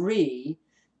agree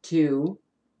to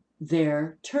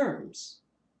their terms.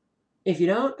 If you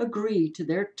don't agree to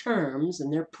their terms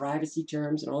and their privacy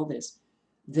terms and all this,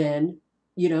 then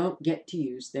you don't get to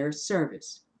use their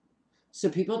service. So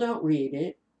people don't read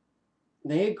it.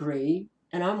 They agree,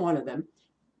 and I'm one of them.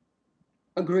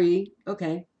 Agree,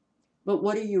 okay. But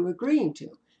what are you agreeing to?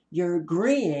 You're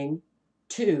agreeing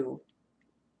to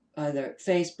either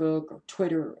Facebook or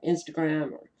Twitter or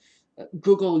Instagram or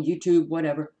Google, YouTube,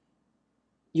 whatever.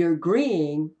 You're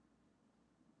agreeing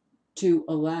to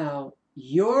allow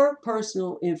your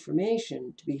personal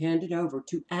information to be handed over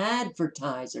to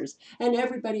advertisers. And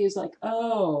everybody is like,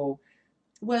 oh,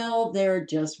 well, they're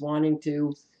just wanting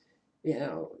to,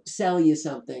 sell you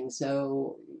something.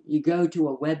 So you go to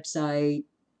a website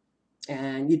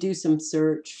and you do some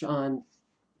search on,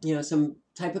 some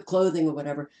type of clothing or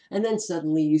whatever. And then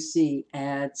suddenly you see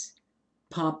ads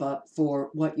pop up for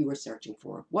what you were searching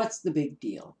for. What's the big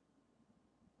deal?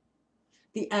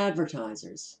 The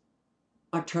advertisers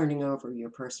are turning over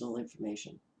your personal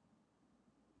information.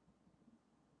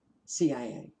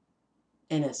 CIA,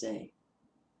 NSA.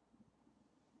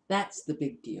 That's the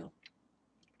big deal.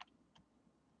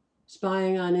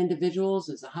 Spying on individuals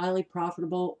is a highly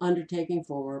profitable undertaking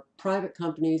for private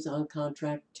companies on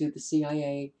contract to the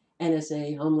CIA,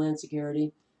 NSA, Homeland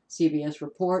Security. CBS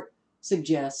report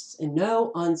suggests in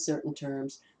no uncertain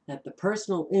terms that the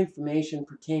personal information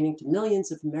pertaining to millions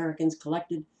of Americans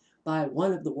collected by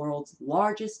one of the world's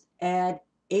largest ad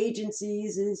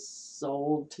agencies is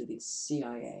sold to the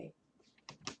CIA.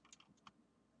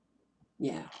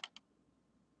 Yeah.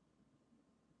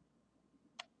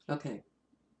 Okay.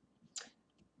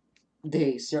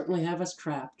 They certainly have us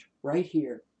trapped right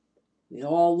here. We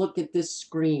all look at this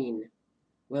screen,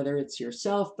 whether it's your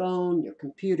cell phone, your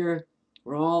computer,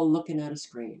 we're all looking at a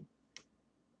screen.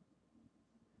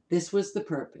 This was the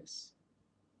purpose,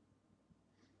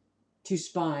 to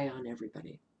spy on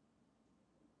everybody.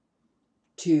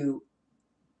 It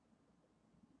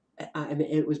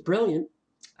was brilliant,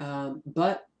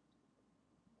 but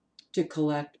to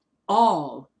collect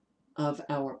all of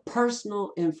our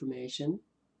personal information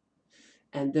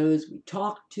and those we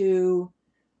talk to,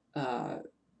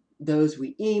 those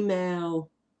we email,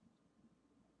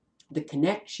 the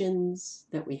connections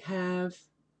that we have,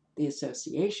 the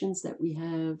associations that we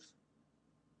have,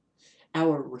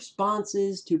 our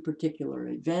responses to particular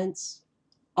events,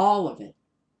 all of it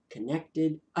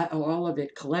all of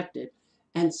it collected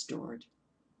and stored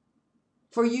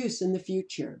for use in the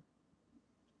future.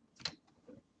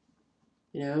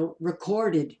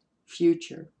 Recorded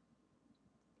future.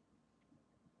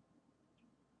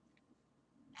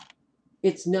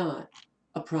 It's not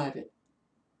a private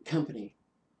company.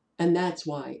 And that's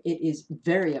why it is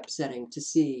very upsetting to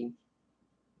see,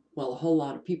 a whole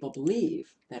lot of people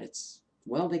believe that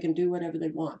they can do whatever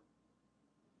they want.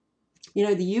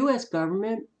 The U.S.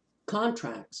 government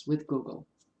contracts with Google,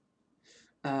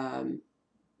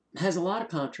 has a lot of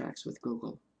contracts with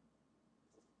Google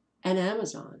and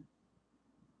Amazon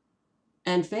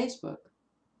and Facebook.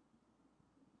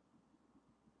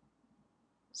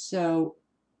 So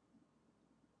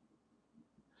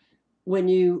when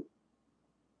you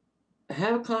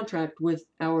have a contract with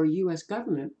our U.S.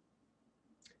 government,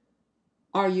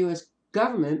 our U.S.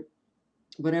 government,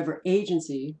 whatever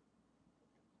agency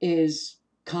is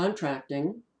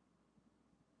contracting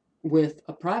with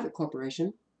a private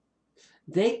corporation,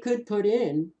 they could put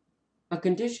in a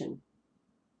condition: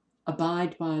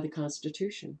 abide by the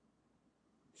Constitution,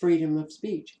 freedom of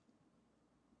speech.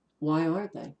 Why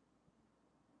aren't they?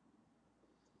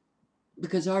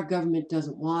 Because our government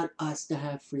doesn't want us to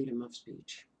have freedom of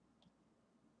speech.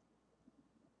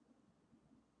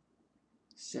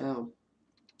 So,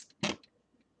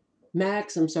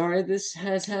 Max, I'm sorry this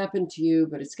has happened to you,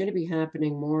 but it's going to be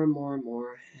happening more and more and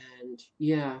more. And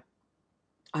yeah,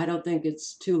 I don't think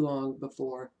it's too long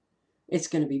before it's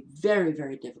going to be very,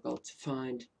 very difficult to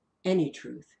find any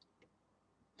truth.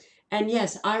 And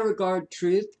yes, I regard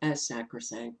truth as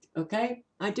sacrosanct. Okay?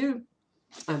 I do.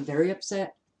 I'm very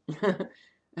upset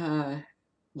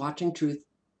watching truth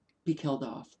be killed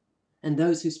off. And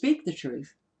those who speak the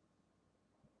truth,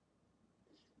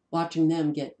 watching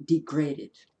them get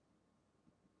degraded.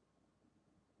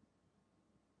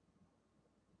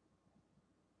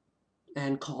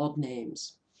 And called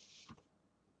names.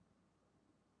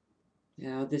 You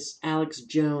know, this Alex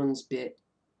Jones bit.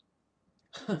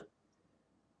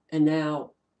 And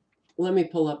now, let me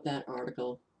pull up that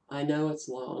article. I know it's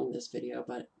long, this video,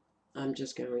 but I'm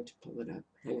just going to pull it up.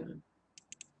 Hang on.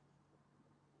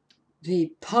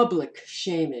 The public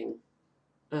shaming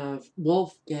of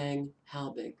Wolfgang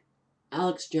Halbig.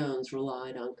 Alex Jones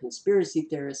relied on conspiracy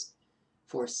theorists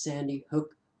for Sandy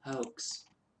Hook hoax.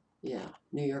 Yeah,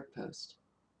 New York Post.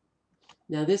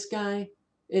 Now this guy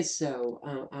is so,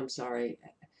 I'm sorry,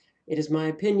 it is my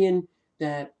opinion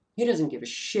that he doesn't give a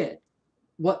shit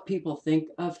what people think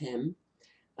of him.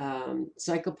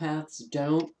 Psychopaths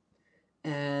don't.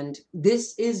 And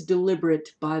this is deliberate,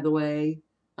 by the way.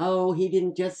 Oh, he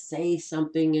didn't just say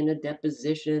something in a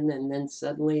deposition and then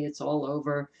suddenly it's all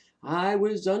over. I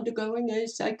was undergoing a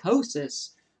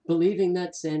psychosis, believing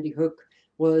that Sandy Hook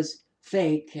was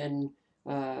fake and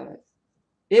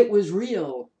it was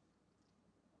real.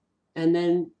 And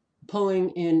then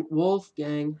pulling in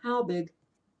Wolfgang Halbig.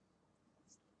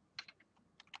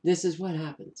 This is what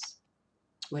happens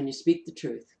when you speak the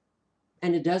truth.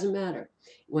 And it doesn't matter.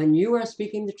 When you are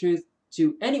speaking the truth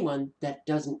to anyone that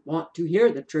doesn't want to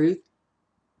hear the truth,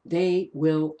 they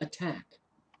will attack.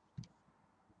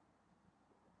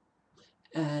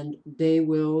 And they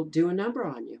will do a number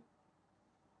on you.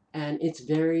 And it's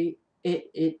very,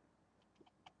 it's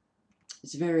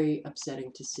very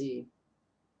upsetting to see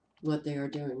what they are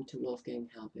doing to Wolfgang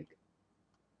Halbig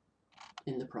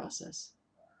in the process.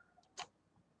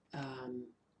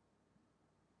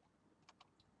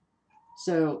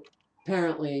 So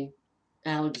apparently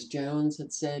Alex Jones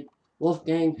had said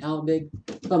Wolfgang Halbig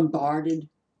bombarded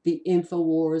the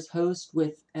InfoWars host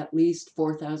with at least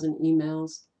 4,000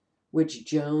 emails, which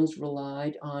Jones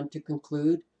relied on to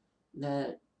conclude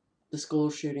that the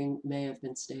school shooting may have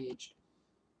been staged.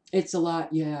 It's a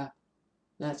lot, yeah.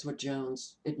 That's what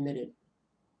Jones admitted.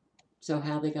 So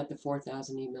how they got the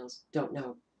 4,000 emails, don't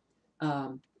know.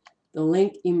 The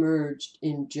link emerged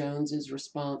in Jones's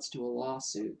response to a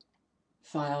lawsuit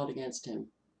filed against him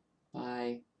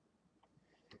by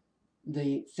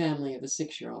the family of a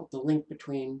 6-year-old, the link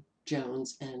between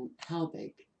Jones and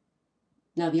Halbig.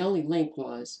 Now, the only link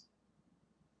was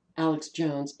Alex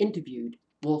Jones interviewed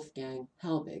Wolfgang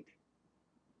Halbig.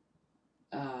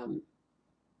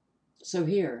 So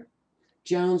here,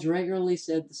 Jones regularly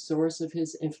said the source of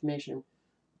his information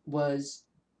was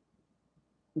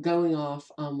going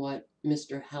off on what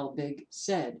Mr. Halbig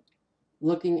said.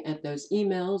 Looking at those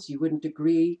emails, you wouldn't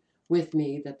agree with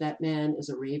me that that man is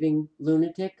a raving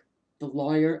lunatic? The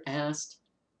lawyer asked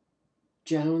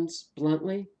Jones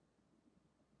bluntly.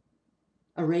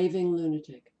 A raving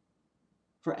lunatic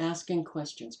for asking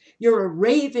questions. You're a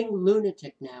raving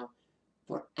lunatic now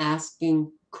for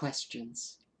asking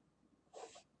questions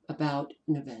about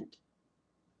an event.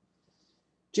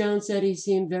 Jones said he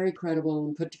seemed very credible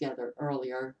and put together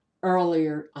earlier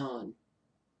on.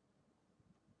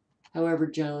 However,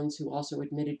 Jones, who also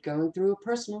admitted going through a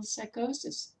personal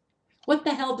psychosis. What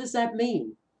the hell does that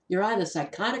mean? You're either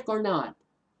psychotic or not.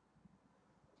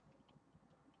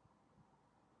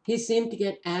 He seemed to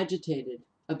get agitated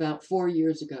about 4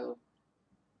 years ago,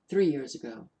 3 years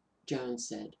ago, Jones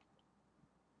said.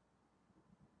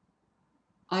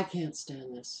 I can't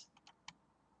stand this.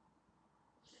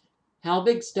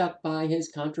 Halbig stuck by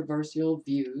his controversial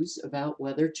views about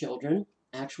whether children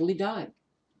actually died.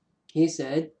 He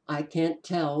said, I can't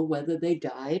tell whether they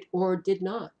died or did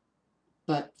not.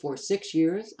 But for 6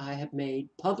 years, I have made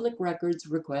public records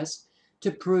requests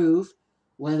to prove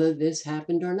whether this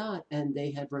happened or not, and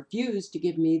they have refused to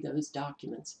give me those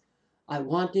documents. I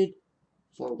wanted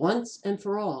for once and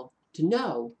for all to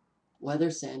know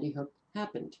whether Sandy Hook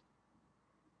happened.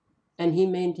 And he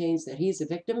maintains that he's a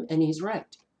victim, and he's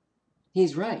right.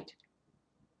 He's right.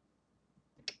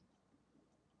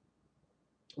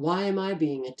 Why am I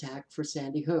being attacked for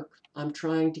Sandy Hook? I'm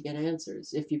trying to get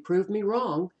answers. If you prove me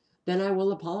wrong, then I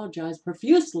will apologize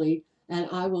profusely and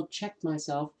I will check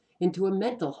myself into a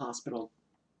mental hospital.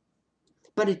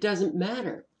 But it doesn't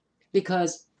matter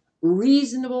because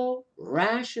reasonable,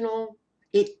 rational,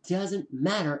 it doesn't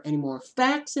matter anymore.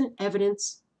 Facts and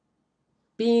evidence,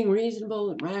 being reasonable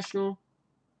and rational,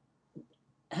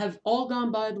 have all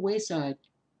gone by the wayside.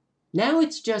 Now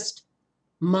it's just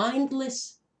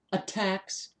mindless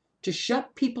attacks to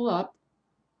shut people up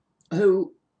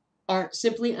who are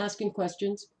simply asking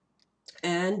questions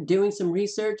and doing some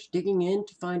research, digging in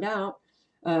to find out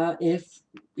if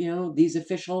these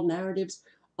official narratives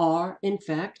are in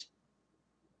fact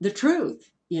the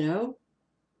truth.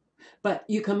 But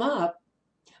you come up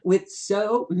with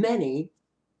so many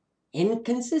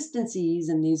inconsistencies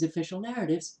in these official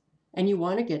narratives, and you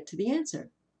want to get to the answer,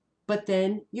 but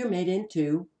then you're made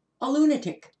into a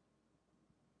lunatic.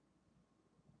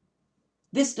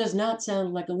 This does not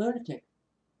sound like a lunatic.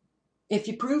 If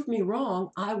you prove me wrong,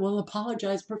 I will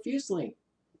apologize profusely.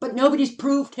 But nobody's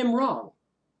proved him wrong.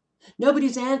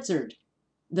 Nobody's answered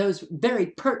those very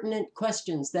pertinent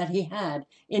questions that he had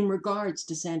in regards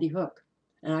to Sandy Hook.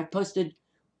 And I posted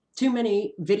too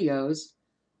many videos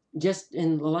just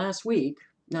in the last week,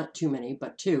 not too many,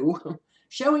 but two,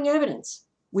 showing evidence.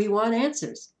 We want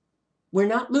answers. We're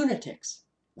not lunatics.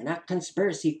 We're not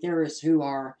conspiracy theorists who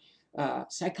are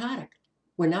psychotic.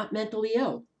 We're not mentally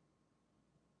ill.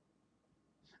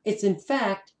 It's in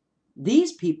fact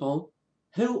these people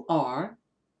who are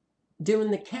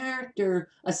doing the character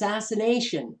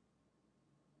assassination.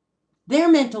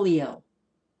 They're mentally ill.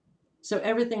 So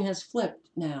everything has flipped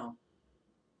now.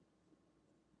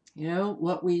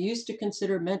 What we used to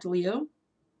consider mentally ill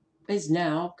is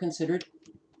now considered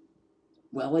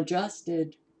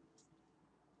well-adjusted.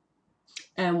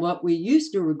 And what we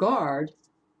used to regard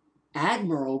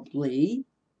admirably,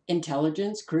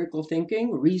 intelligence, critical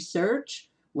thinking, research,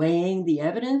 weighing the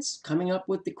evidence, coming up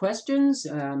with the questions,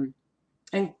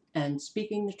 and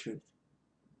speaking the truth.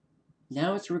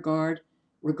 Now it's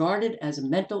regarded as a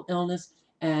mental illness,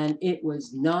 and it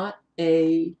was not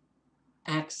a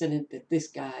accident that this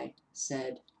guy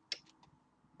said,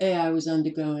 hey, I was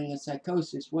undergoing a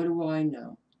psychosis. What do I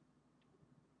know?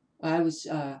 I was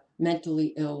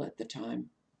mentally ill at the time.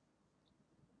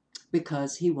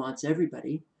 Because he wants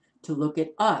everybody to look at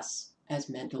us as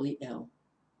mentally ill.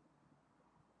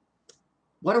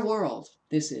 What a world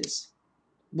this is.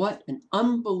 What an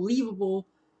unbelievable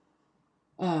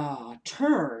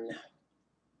turn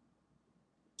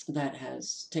that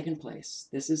has taken place.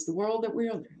 This is the world that we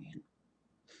are living in.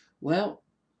 Well,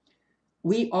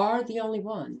 we are the only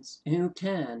ones who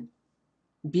can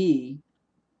be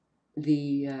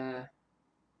the,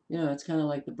 it's kind of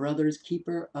like the brother's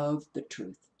keeper of the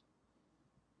truth.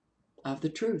 Of the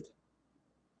truth.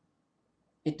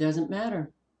 It doesn't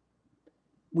matter.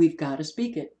 We've got to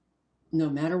speak it. No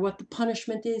matter what the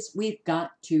punishment is, we've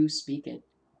got to speak it.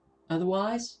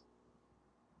 Otherwise,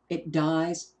 it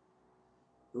dies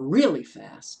really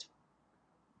fast.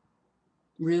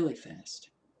 Really fast.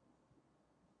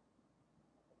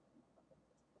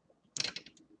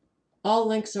 All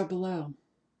links are below.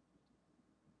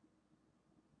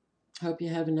 Hope you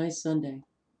have a nice Sunday.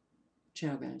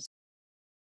 Ciao, guys.